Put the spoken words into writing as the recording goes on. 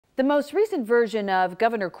The most recent version of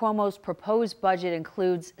Governor Cuomo's proposed budget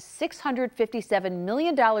includes $657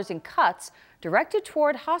 million in cuts directed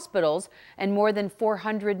toward hospitals and more than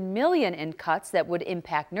 $400 million in cuts that would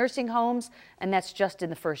impact nursing homes, and that's just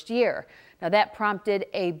in the first year. Now, that prompted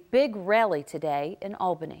a big rally today in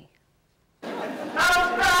Albany.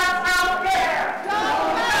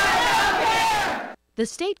 The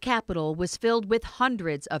state capitol was filled with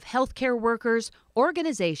hundreds of healthcare workers,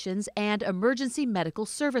 organizations, and emergency medical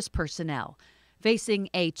service personnel. Facing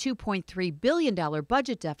a $2.3 billion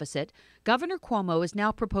budget deficit, Governor Cuomo is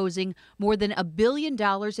now proposing more than $1 billion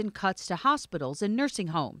in cuts to hospitals and nursing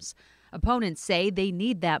homes. Opponents say they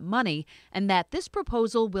need that money and that this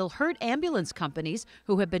proposal will hurt ambulance companies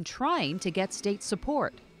who have been trying to get state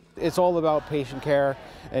support. It's all about patient care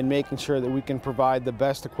and making sure that we can provide the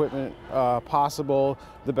best equipment possible,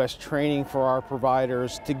 the best training for our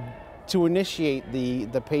providers to initiate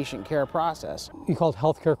the patient care process. You call it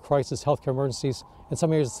healthcare crisis, healthcare emergencies. In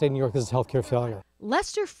some areas of the state of New York, this is healthcare failure.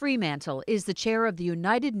 Lester Fremantle is the chair of the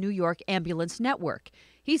United New York Ambulance Network.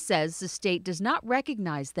 He says the state does not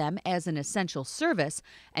recognize them as an essential service,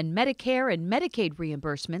 and Medicare and Medicaid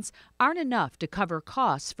reimbursements aren't enough to cover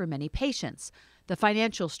costs for many patients. The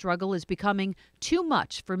financial struggle is becoming too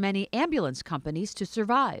much for many ambulance companies to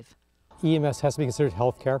survive. EMS has to be considered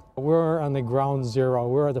health care. We're on the ground zero.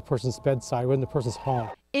 We're at the person's bedside. We're in the person's home.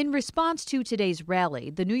 In response to today's rally,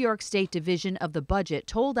 the New York State Division of the Budget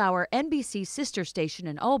told our NBC sister station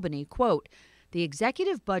in Albany, quote, "The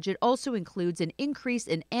executive budget also includes an increase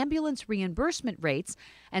in ambulance reimbursement rates,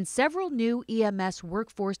 and several new EMS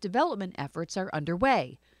workforce development efforts are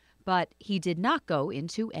underway." But he did not go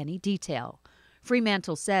into any detail.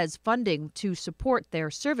 Fremantle says funding to support their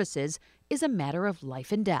services is a matter of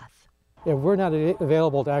life and death. If we're not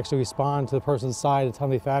available to actually respond to the person's side in a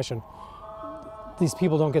timely fashion, these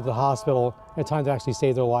people don't get to the hospital in time to actually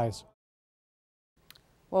save their lives.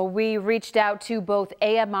 Well, we reached out to both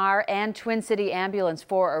AMR and Twin City Ambulance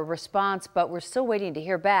for a response, but we're still waiting to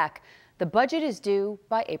hear back. The budget is due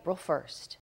by April 1st.